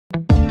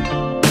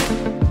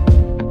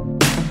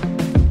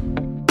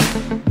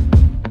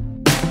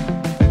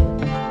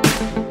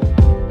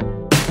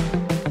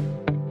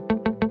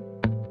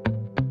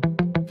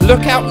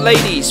out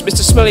ladies,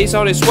 Mr. Smelly's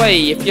on his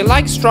way. If you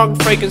like strong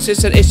fragrances,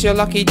 then it's your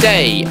lucky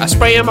day. I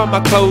spray them on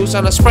my clothes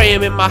and I spray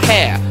them in my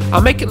hair. I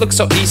make it look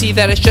so easy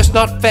that it's just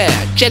not fair.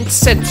 Gent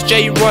Scents,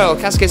 J Royal,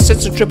 Cascade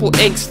Scents and Triple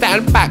Ink.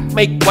 Stand back,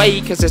 make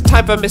way, cause it's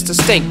time for Mr.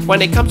 Stink.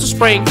 When it comes to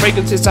spraying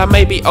fragrances, I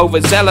may be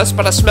overzealous,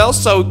 but I smell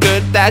so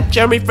good that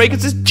Jeremy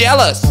Fragrance is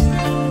jealous.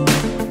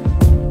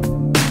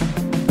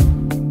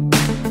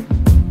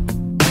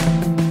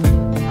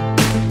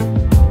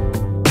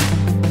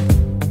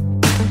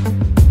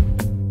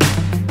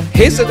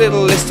 Here's a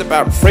little list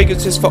about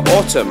fragrances for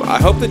autumn.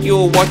 I hope that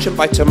you'll watch them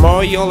by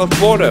tomorrow, you'll have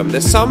bought them.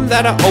 There's some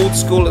that are old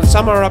school and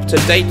some are up to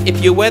date.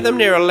 If you wear them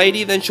near a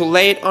lady, then she'll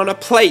lay it on a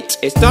plate.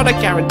 It's not a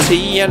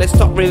guarantee and it's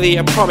not really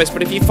a promise,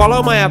 but if you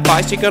follow my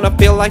advice, you're gonna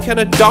feel like an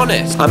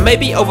Adonis. I may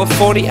be over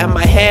 40 and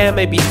my hair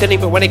may be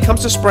thinning, but when it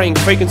comes to spraying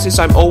fragrances,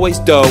 I'm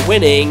always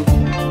winning.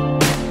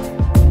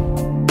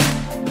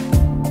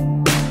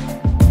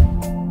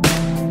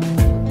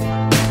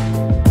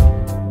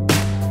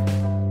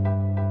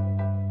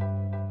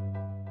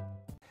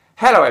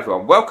 Hello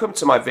everyone, welcome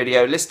to my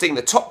video listing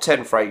the top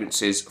 10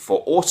 fragrances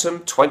for autumn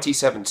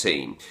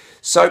 2017.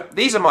 So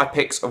these are my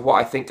picks of what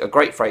I think are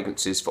great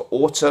fragrances for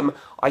autumn.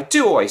 I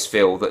do always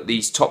feel that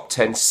these top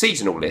 10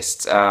 seasonal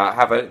lists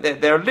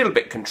they're a little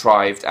bit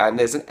contrived, and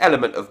there's an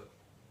element of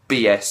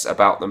BS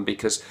about them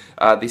because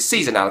the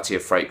seasonality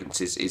of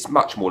fragrances is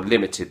much more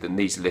limited than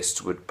these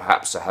lists would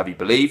perhaps have you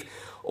believe.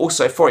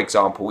 Also, for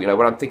example, when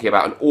I'm thinking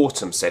about an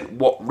autumn scent,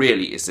 what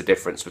really is the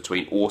difference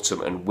between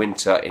autumn and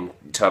winter in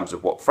terms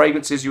of what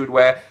fragrances you would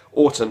wear?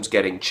 Autumn's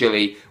getting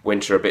chilly,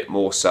 winter a bit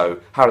more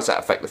so. How does that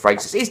affect the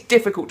fragrances? It's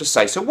difficult to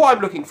say. So what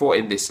I'm looking for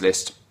in this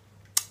list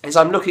is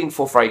I'm looking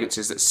for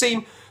fragrances that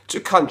seem to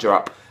conjure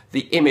up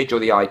the image or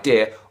the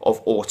idea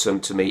of autumn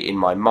to me in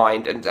my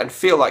mind, and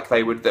feel like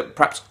that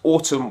perhaps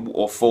autumn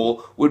or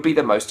fall would be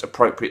the most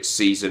appropriate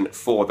season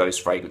for those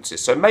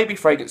fragrances. So maybe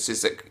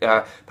fragrances that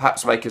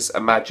perhaps make us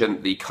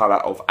imagine the colour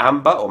of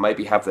amber, or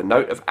maybe have the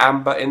note of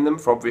amber in them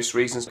for obvious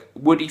reasons.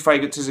 Woody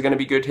fragrances are going to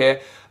be good here.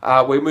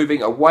 We're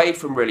moving away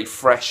from really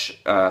fresh,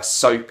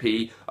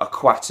 soapy,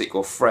 aquatic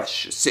or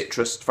fresh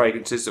citrus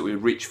fragrances that we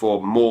reach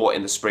for more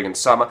in the spring and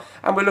summer,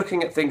 and we're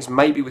looking at things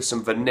maybe with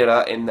some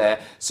vanilla in there,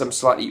 some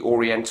slightly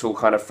oriental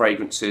kind of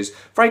fragrances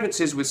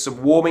with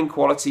some warming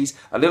qualities,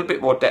 a little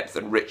bit more depth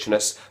and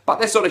richness, but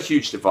there's not a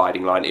huge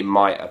dividing line in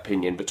my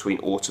opinion between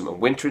autumn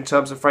and winter in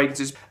terms of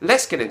fragrances.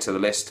 Let's get into the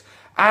list,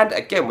 and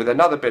again with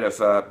another bit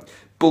of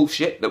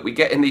bullshit that we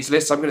get in these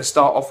lists, I'm going to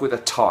start off with a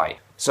tie.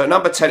 So at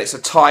number 10, it's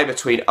a tie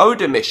between Eau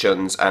de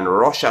Missions and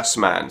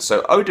Rochasseman.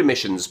 So Eau de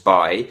Missions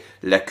by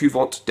La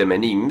Couvent de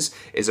Menimes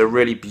is a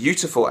really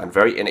beautiful and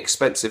very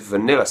inexpensive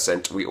vanilla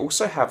scent. We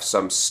also have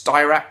some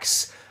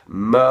styrax,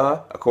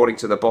 myrrh, according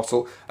to the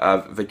bottle,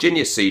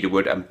 Virginia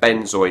cedarwood and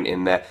benzoin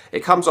in there.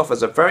 It comes off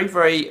as a very,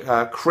 very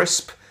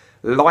crisp,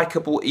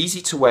 likeable,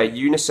 easy to wear,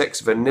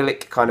 unisex,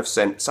 vanillic kind of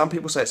scent. Some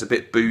people say it's a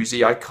bit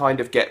boozy, I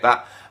kind of get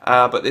that.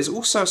 But there's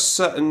also a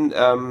certain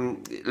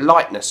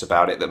lightness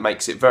about it that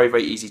makes it very,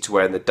 very easy to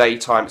wear in the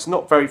daytime. It's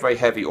not very, very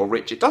heavy or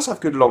rich. It does have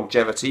good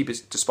longevity,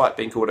 despite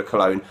being called a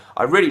cologne.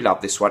 I really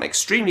love this one.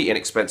 Extremely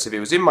inexpensive. It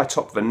was in my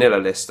top vanilla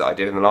list that I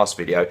did in the last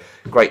video.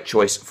 Great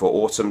choice for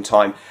autumn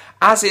time.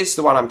 As is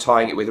the one I'm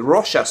tying it with,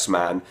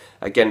 Rochasseman.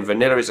 Again,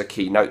 vanilla is a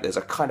key note. There's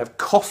a kind of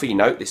coffee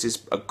note. This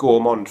is a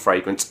gourmand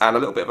fragrance, and a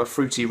little bit of a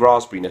fruity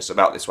raspberryness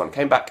about this one.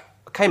 Came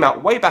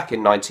out way back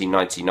in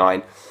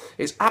 1999.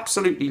 It's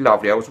absolutely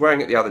lovely. I was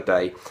wearing it the other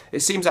day. It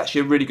seems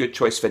actually a really good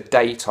choice for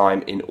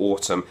daytime in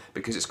autumn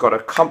because it's got a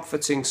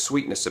comforting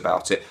sweetness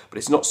about it, but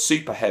it's not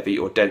super heavy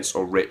or dense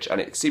or rich,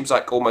 and it seems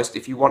like almost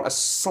if you want a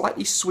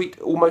slightly sweet,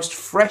 almost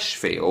fresh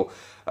feel,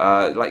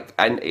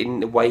 and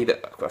in the way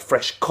that a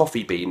fresh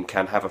coffee bean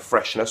can have a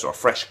freshness, or a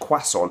fresh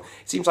croissant,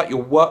 it seems like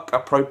your work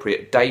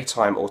appropriate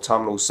daytime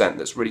autumnal scent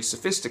that's really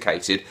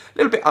sophisticated, a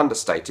little bit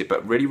understated,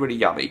 but really, really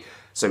yummy.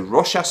 So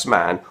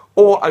Rochasseman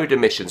or Eau de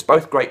Missions,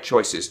 both great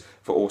choices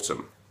for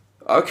autumn.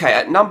 Okay,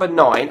 at number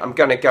 9, I'm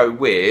going to go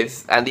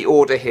with, and the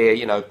order here,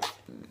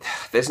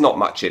 there's not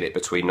much in it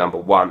between number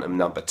 1 and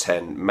number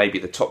 10. Maybe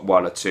the top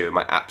 1 or 2 are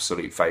my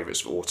absolute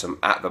favourites for autumn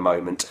at the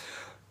moment.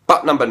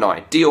 But number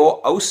 9,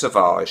 Dior Eau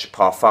Sauvage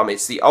Parfum.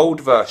 It's the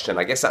old version.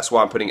 I guess that's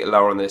why I'm putting it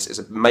lower on this.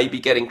 It's maybe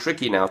getting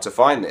tricky now to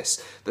find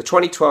this. The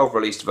 2012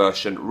 released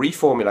version,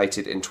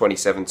 reformulated in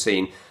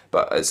 2017,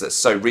 but as it's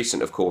so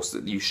recent, of course,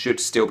 that you should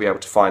still be able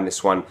to find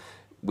this one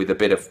with a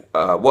bit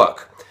of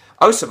work.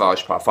 Eau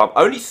Sauvage Parfum,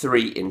 only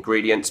 3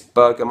 ingredients,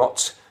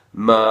 bergamot,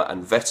 myrrh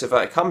and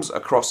vetiver. It comes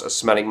across as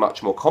smelling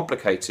much more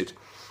complicated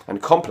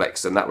and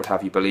complex than that would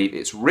have you believe.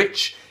 It's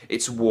rich,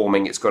 it's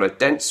warming, it's got a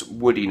dense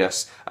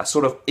woodiness, a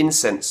sort of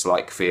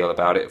incense-like feel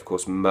about it. Of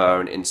course,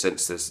 myrrh and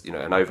incense, there's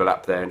an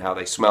overlap there in how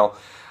they smell.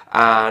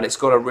 and it's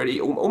got a really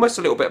almost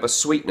a little bit of a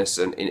sweetness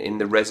in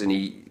the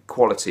resiny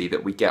quality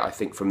that we get, I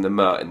think, from the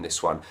myrrh in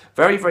this one.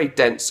 Very, very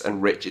dense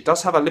and rich. It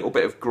does have a little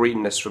bit of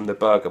greenness from the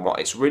bergamot.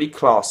 It's really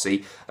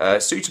classy,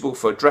 suitable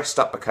for dressed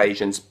up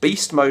occasions,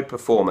 beast mode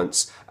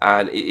performance,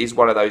 and it is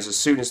one of those, as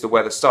soon as the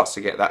weather starts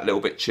to get that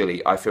little bit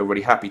chilly, I feel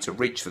really happy to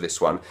reach for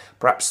this one.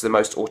 Perhaps the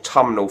most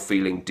autumnal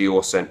feeling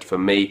Dior scent for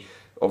me.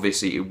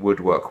 Obviously, it would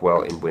work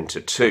well in winter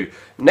too.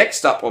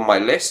 Next up on my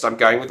list, I'm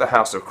going with the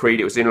House of Creed.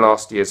 It was in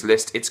last year's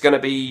list. It's going to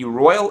be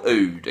Royal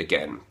Oud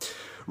again.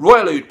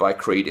 Royal Oud by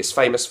Creed is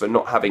famous for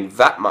not having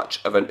that much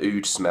of an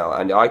oud smell,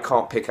 and I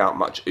can't pick out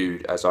much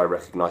oud as I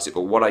recognise it,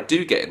 but what I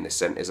do get in this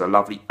scent is a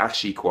lovely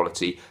ashy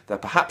quality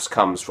that perhaps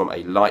comes from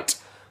a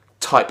light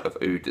type of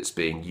oud that's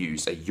being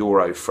used, a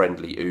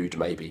Euro-friendly oud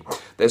maybe.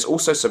 There's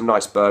also some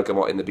nice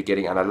bergamot in the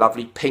beginning and a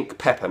lovely pink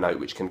pepper note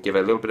which can give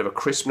a little bit of a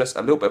crispness,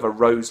 a little bit of a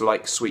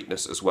rose-like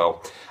sweetness as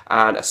well,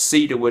 and a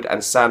cedarwood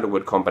and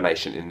sandalwood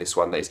combination in this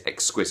one that is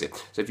exquisite.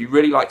 So if you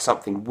really like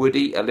something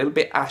woody, a little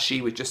bit ashy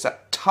with just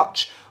that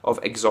touch of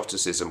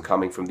exoticism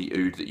coming from the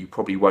oud that you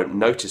probably won't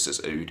notice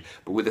as oud,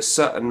 but with a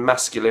certain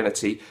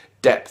masculinity,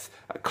 depth,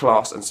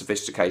 class and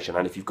sophistication,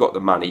 and if you've got the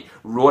money,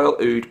 Royal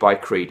Oud by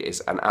Creed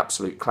is an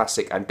absolute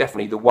classic and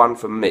definitely the one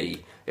for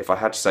me. If I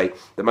had to say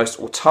the most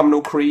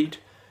autumnal Creed,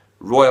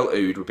 Royal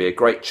Oud would be a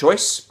great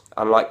choice,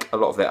 unlike a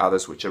lot of their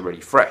others which are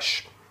really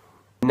fresh.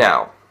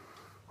 Now,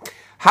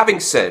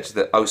 having said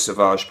that Eau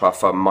Sauvage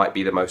Parfum might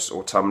be the most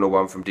autumnal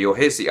one from Dior,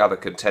 here's the other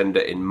contender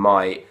in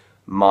my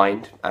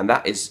mind, and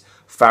that is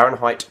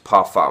Fahrenheit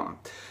Parfum.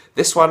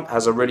 This one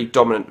has a really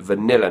dominant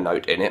vanilla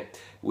note in it,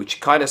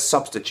 which kind of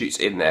substitutes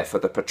in there for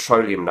the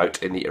petroleum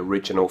note in the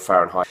original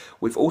Fahrenheit.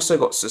 We've also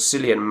got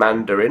Sicilian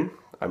Mandarin,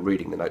 I'm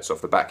reading the notes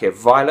off the back here,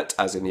 violet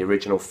as in the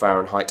original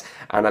Fahrenheit,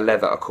 and a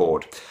leather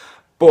accord.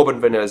 Bourbon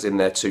vanilla's in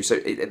there too, so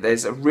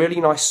there's a really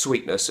nice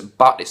sweetness,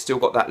 but it's still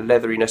got that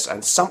leatheriness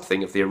and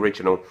something of the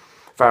original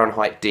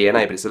Fahrenheit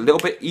DNA, but it's a little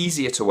bit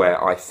easier to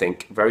wear, I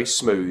think, very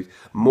smooth,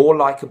 more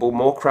likeable,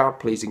 more crowd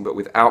pleasing, but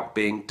without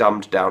being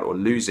dumbed down or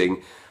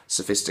losing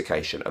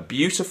sophistication. A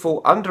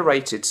beautiful,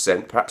 underrated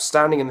scent, perhaps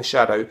standing in the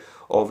shadow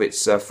of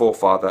its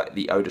forefather,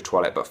 the Eau de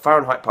Toilette. But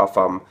Fahrenheit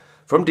Parfum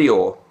from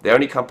Dior, the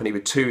only company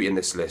with 2 in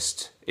this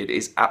list. It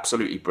is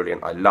absolutely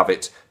brilliant. I love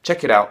it.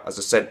 Check it out as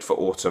a scent for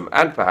autumn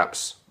and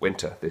perhaps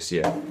winter this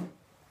year.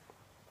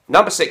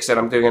 Number 6 then,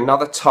 I'm doing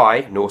another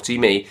tie, naughty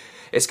me.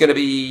 It's going to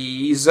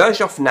be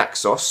Xerjoff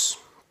Naxos,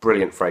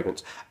 brilliant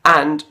fragrance,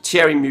 and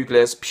Thierry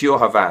Mugler's Pure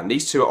Havane.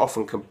 These two are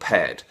often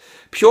compared.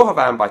 Pure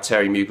Havane by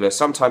Thierry Mugler,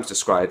 sometimes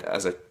described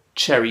as a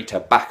cherry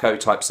tobacco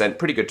type scent,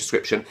 pretty good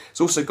description. It's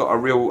also got a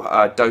real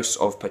dose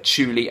of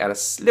patchouli and a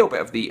little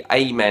bit of the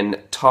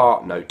Amen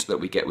tar note that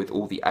we get with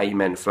all the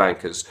Amen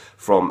flankers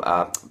from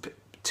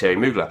Thierry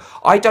Mugler.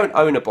 I don't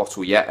own a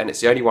bottle yet, and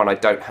it's the only one I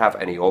don't have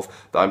any of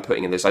that I'm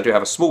putting in this. I do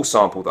have a small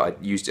sample that I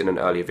used in an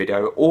earlier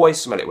video. I always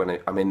smell it when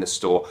I'm in the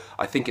store.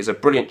 I think it's a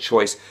brilliant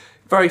choice.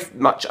 Very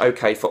much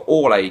okay for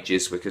all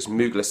ages because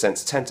Mugler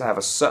scents tend to have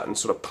a certain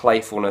sort of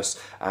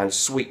playfulness and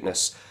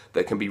sweetness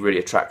that can be really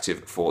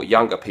attractive for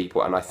younger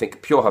people, and I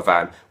think Pure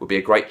Havane would be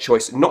a great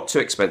choice, not too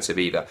expensive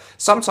either.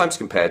 Sometimes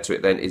compared to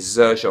it then is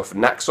Xerjoff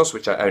Naxos,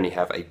 which I only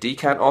have a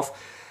decant of.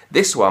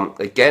 This one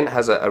again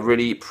has a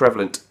really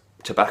prevalent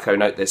tobacco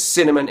note. There's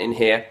cinnamon in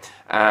here,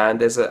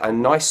 and there's a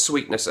nice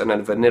sweetness and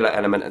a vanilla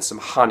element and some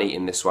honey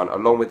in this one,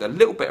 along with a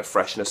little bit of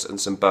freshness and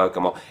some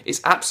bergamot.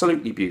 It's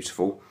absolutely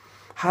beautiful.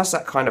 Has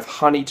that kind of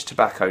honeyed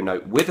tobacco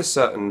note with a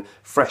certain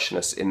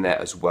freshness in there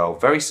as well.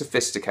 Very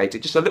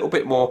sophisticated, just a little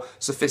bit more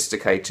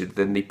sophisticated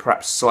than the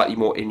perhaps slightly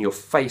more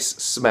in-your-face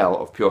smell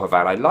of Pure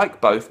Havane. I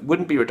like both,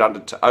 wouldn't be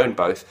redundant to own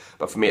both,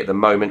 but for me at the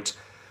moment,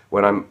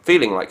 when I'm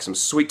feeling like some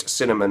sweet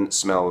cinnamon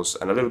smells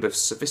and a little bit of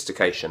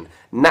sophistication,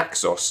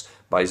 Naxos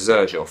by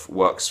Xerjoff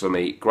works for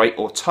me. Great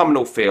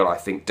autumnal feel, I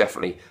think,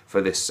 definitely for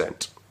this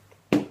scent.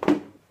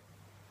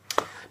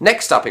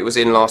 Next up, it was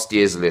in last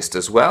year's list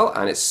as well,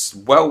 and it's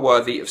well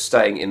worthy of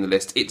staying in the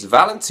list. It's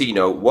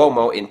Valentino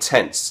Uomo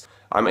Intense.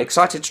 I'm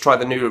excited to try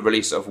the new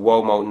release of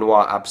Uomo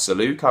Noir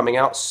Absolu coming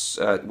out,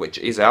 which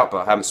is out,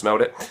 but I haven't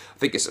smelled it. I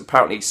think it's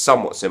apparently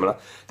somewhat similar.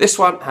 This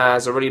one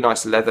has a really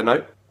nice leather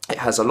note. It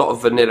has a lot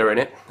of vanilla in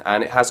it,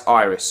 and it has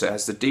iris. So it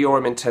has the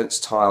Dior Intense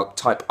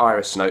type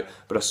iris note,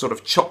 but a sort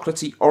of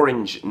chocolatey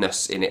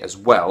orangeness in it as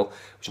well,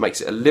 which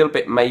makes it a little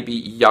bit maybe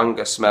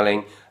younger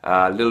smelling,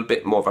 a little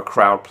bit more of a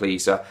crowd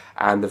pleaser,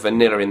 and the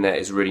vanilla in there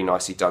is really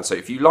nicely done. So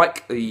if you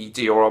like the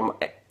Dior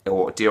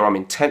or Dior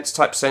Intense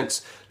type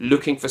scents,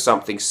 looking for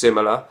something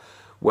similar,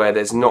 where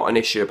there's not an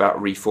issue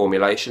about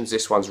reformulations.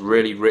 This one's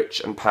really rich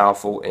and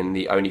powerful in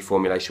the only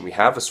formulation we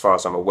have, as far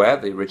as I'm aware,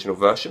 the original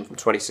version from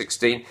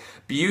 2016.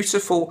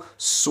 Beautiful,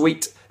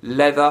 sweet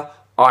leather,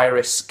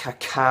 iris,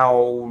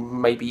 cacao,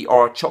 maybe,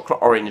 or a chocolate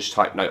orange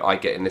type note I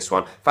get in this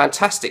one.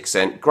 Fantastic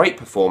scent, great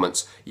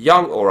performance,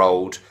 young or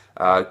old,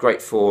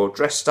 great for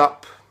dressed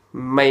up,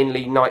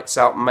 mainly, nights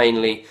out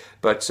mainly,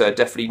 but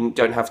definitely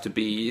don't have to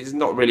be, it's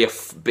not really a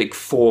big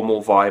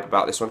formal vibe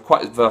about this one,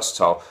 quite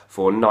versatile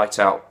for night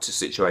out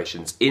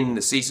situations in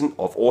the season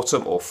of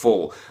autumn or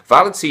fall.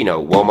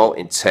 Valentino Uomo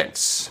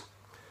Intense.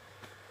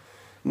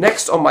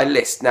 Next on my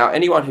list, now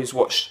anyone who's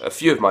watched a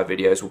few of my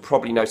videos will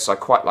probably notice I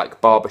quite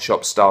like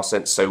barbershop style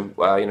scents, so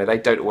you know, they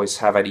don't always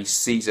have any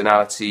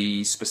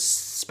seasonality,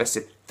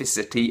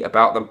 specificity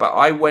about them, but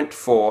I went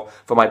for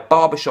my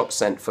barbershop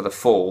scent for the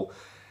fall,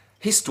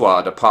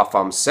 Histoire de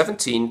Parfum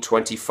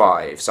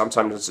 1725,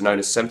 sometimes known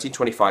as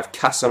 1725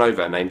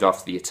 Casanova, named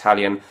after the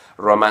Italian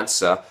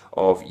romancer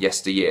of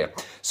yesteryear.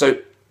 So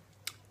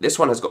this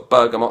one has got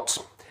bergamot.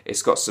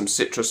 It's got some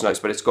citrus notes,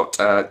 but it's got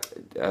a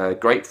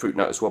grapefruit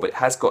note as well, but it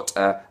has got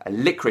a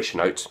licorice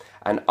note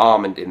and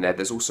almond in there.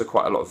 There's also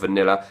quite a lot of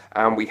vanilla,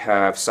 and we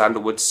have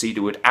sandalwood,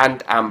 cedarwood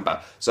and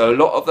amber. So a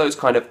lot of those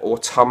kind of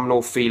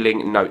autumnal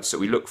feeling notes that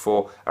we look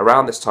for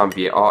around this time of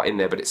year are in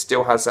there, but it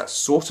still has that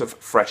sort of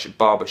fresh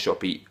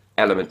barbershop-y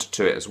element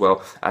to it as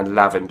well. And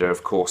lavender,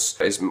 of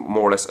course, is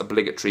more or less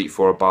obligatory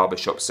for a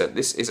barbershop scent.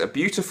 This is a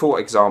beautiful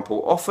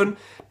example, often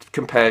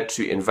compared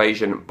to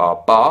Invasion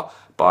Barbar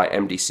by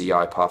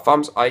MDCI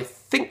Parfums. I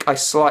think I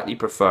slightly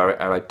prefer it,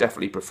 and I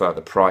definitely prefer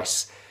the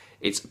price.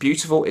 It's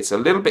beautiful, it's a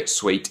little bit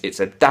sweet, it's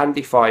a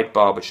dandified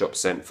barbershop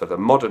scent for the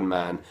modern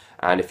man,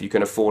 and if you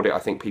can afford it, I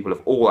think people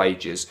of all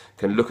ages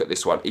can look at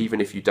this one, even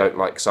if you don't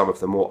like some of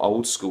the more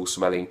old school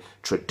smelling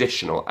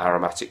traditional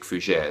aromatic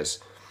fougères.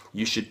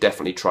 You should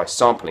definitely try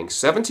sampling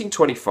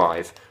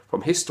 1725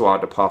 from Histoire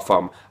de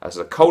Parfum. As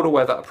the colder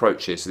weather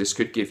approaches, this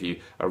could give you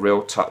a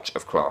real touch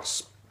of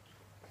class.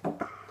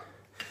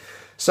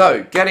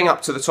 So, getting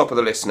up to the top of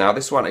the list now,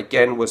 this one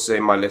again was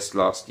in my list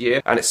last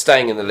year, and it's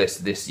staying in the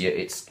list this year.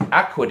 It's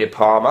Acqua di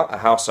Parma, a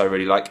house I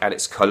really like, and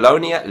it's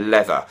Colonia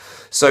Leather.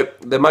 So,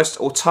 the most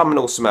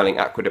autumnal smelling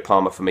Acqua di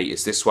Parma for me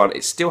is this one.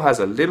 It still has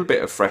a little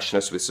bit of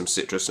freshness with some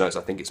citrus notes.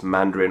 I think it's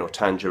mandarin or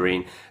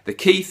tangerine. The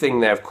key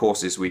thing there, of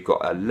course, is we've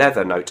got a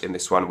leather note in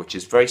this one, which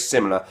is very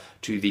similar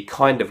to the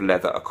kind of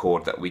leather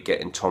accord that we get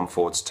in Tom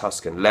Ford's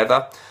Tuscan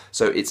Leather.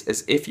 So, it's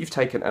as if you've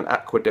taken an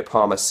Acqua di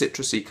Parma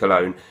citrusy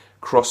cologne,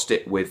 crossed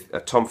it with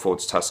Tom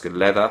Ford's Tuscan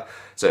Leather,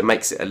 so it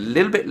makes it a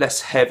little bit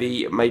less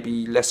heavy,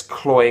 maybe less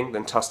cloying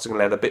than Tuscan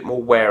Leather, a bit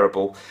more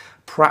wearable,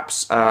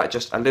 perhaps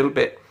just a little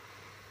bit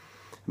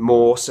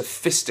more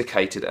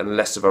sophisticated and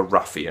less of a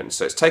ruffian.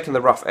 So it's taken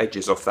the rough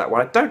edges off that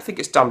one. I don't think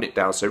it's dumbed it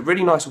down, so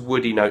really nice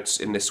woody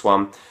notes in this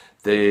one.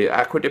 The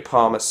Acqua di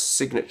Parma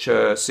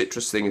signature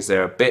citrus thing is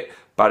there a bit,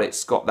 but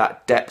it's got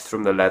that depth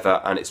from the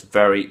leather, and it's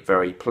very,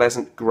 very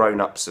pleasant,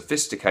 grown-up,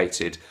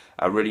 sophisticated,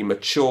 a really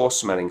mature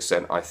smelling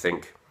scent, I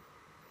think,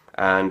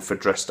 and for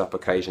dressed up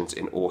occasions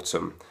in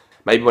autumn.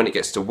 Maybe when it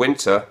gets to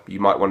winter, you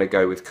might want to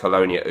go with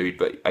Colonia Oud,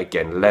 but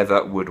again,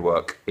 leather would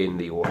work in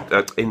the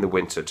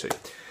winter too.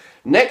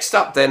 Next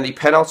up then, the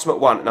penultimate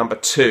one, number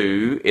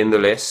 2 in the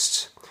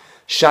list,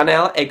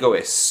 Chanel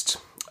Egoist,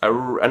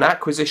 an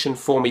acquisition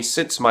for me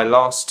since my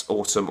last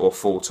autumn or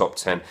fall top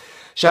 10.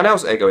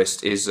 Chanel's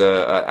Egoist is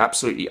an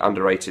absolutely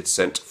underrated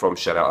scent from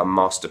Chanel, a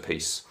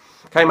masterpiece.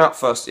 Came out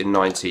first in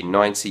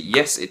 1990.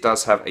 Yes, it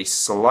does have a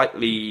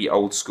slightly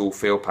old school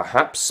feel,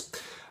 perhaps,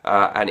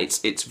 and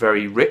it's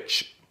very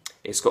rich.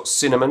 It's got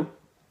cinnamon.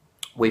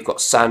 We've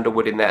got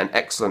sandalwood in there, an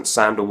excellent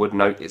sandalwood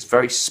note. It's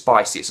very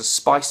spicy. It's a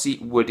spicy,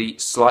 woody,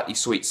 slightly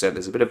sweet scent.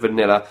 There's a bit of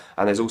vanilla,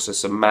 and there's also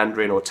some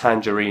mandarin or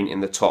tangerine in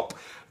the top.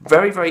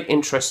 Very, very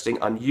interesting,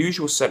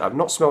 unusual scent. I've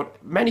not smelled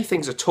many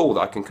things at all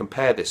that I can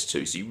compare this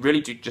to, so you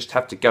really do just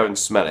have to go and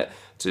smell it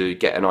to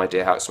get an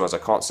idea how it smells. I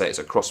can't say it's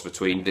a cross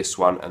between this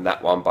one and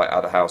that one by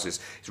other houses.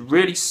 It's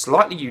really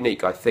slightly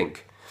unique, I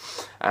think,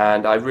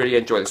 and I really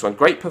enjoy this one.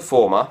 Great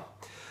performer,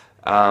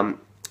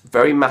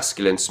 very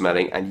masculine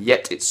smelling, and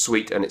yet it's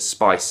sweet and it's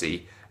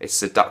spicy. It's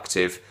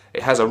seductive.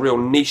 It has a real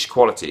niche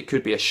quality. It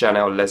could be a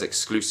Chanel Les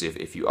exclusive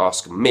if you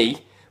ask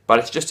me, but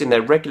it's just in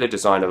their regular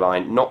designer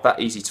line. Not that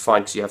easy to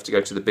find because you have to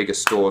go to the bigger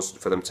stores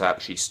for them to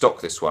actually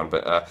stock this one,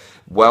 but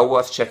well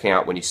worth checking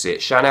out when you see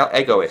it. Chanel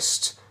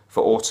Egoist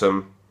for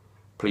autumn.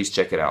 Please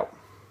check it out.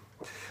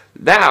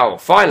 Now,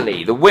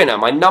 finally, the winner,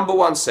 my number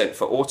 1 scent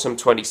for autumn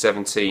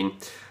 2017.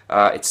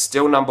 It's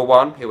still number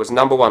 1. It was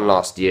number 1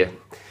 last year.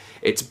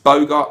 It's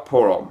Bogart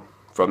Pour Homme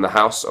from the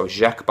house of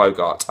Jacques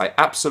Bogart. I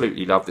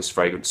absolutely love this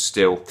fragrance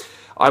still.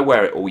 I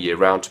wear it all year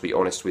round, to be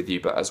honest with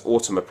you, but as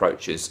autumn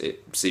approaches,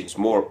 it seems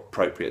more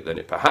appropriate than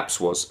it perhaps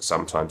was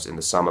sometimes in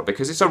the summer,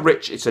 because it's a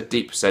rich, it's a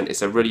deep scent,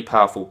 it's a really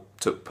powerful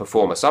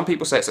performer. Some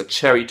people say it's a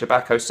cherry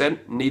tobacco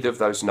scent. Neither of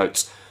those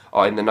notes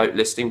are in the note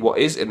listing. What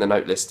is in the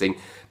note listing,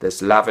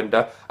 there's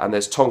lavender and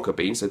there's tonka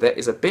bean, so there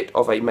is a bit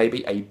of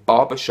maybe a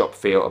barbershop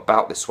feel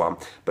about this one,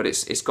 but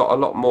it's got a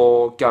lot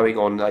more going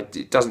on.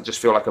 It doesn't just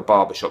feel like a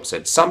barbershop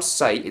scent. Some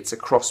say it's a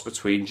cross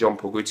between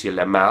Jean-Paul Gaultier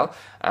Le Mal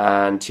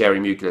and Thierry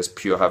Mugler's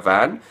Pure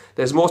Havane.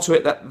 There's more to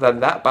it than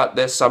that, but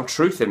there's some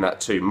truth in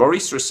that too.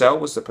 Maurice Roussel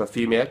was the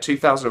perfumier.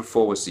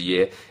 2004 was the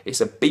year.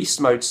 It's a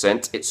beast mode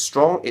scent. It's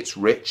strong, it's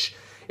rich.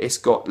 It's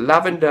got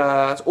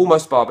lavender,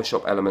 almost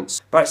barbershop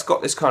elements, but it's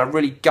got this kind of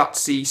really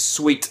gutsy,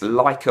 sweet,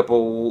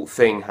 likeable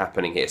thing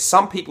happening here.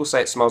 Some people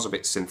say it smells a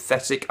bit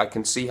synthetic. I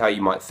can see how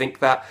you might think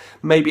that.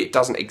 Maybe it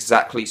doesn't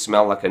exactly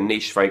smell like a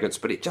niche fragrance,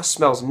 but it just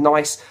smells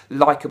nice,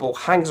 likeable,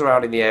 hangs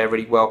around in the air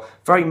really well,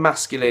 very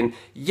masculine,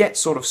 yet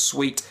sort of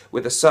sweet,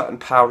 with a certain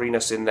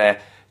powderiness in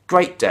there.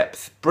 great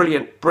depth,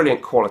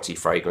 brilliant quality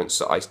fragrance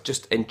that I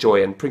just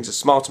enjoy and brings a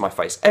smile to my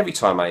face every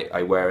time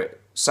I wear it.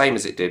 Same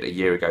as it did a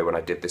year ago when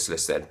I did this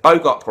list then.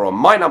 Bogart Peron,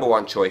 my number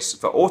one choice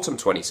for autumn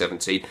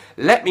 2017.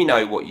 Let me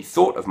know what you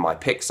thought of my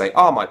picks. They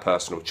are my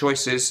personal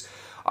choices.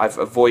 I've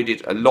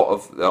avoided a lot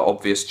of the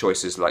obvious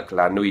choices like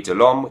La Nuit de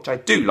l'Homme, which I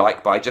do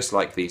like, but I just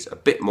like these a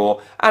bit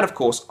more. And of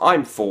course,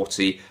 I'm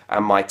 40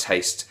 and my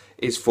taste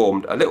is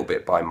formed a little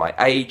bit by my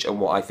age and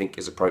what I think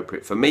is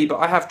appropriate for me, but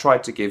I have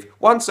tried to give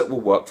ones that will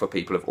work for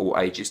people of all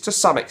ages to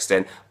some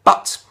extent.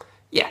 But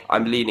yeah,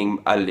 I'm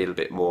leaning a little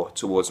bit more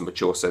towards a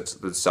mature sense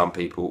than some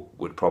people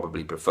would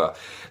probably prefer.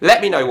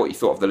 Let me know what you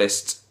thought of the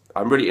list.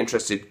 I'm really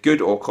interested.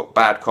 Good or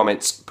bad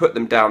comments, put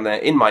them down there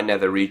in my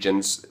nether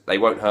regions. They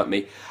won't hurt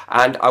me.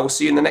 And I will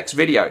see you in the next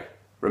video.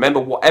 Remember,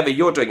 whatever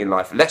you're doing in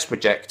life, let's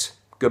project.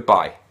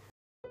 Goodbye.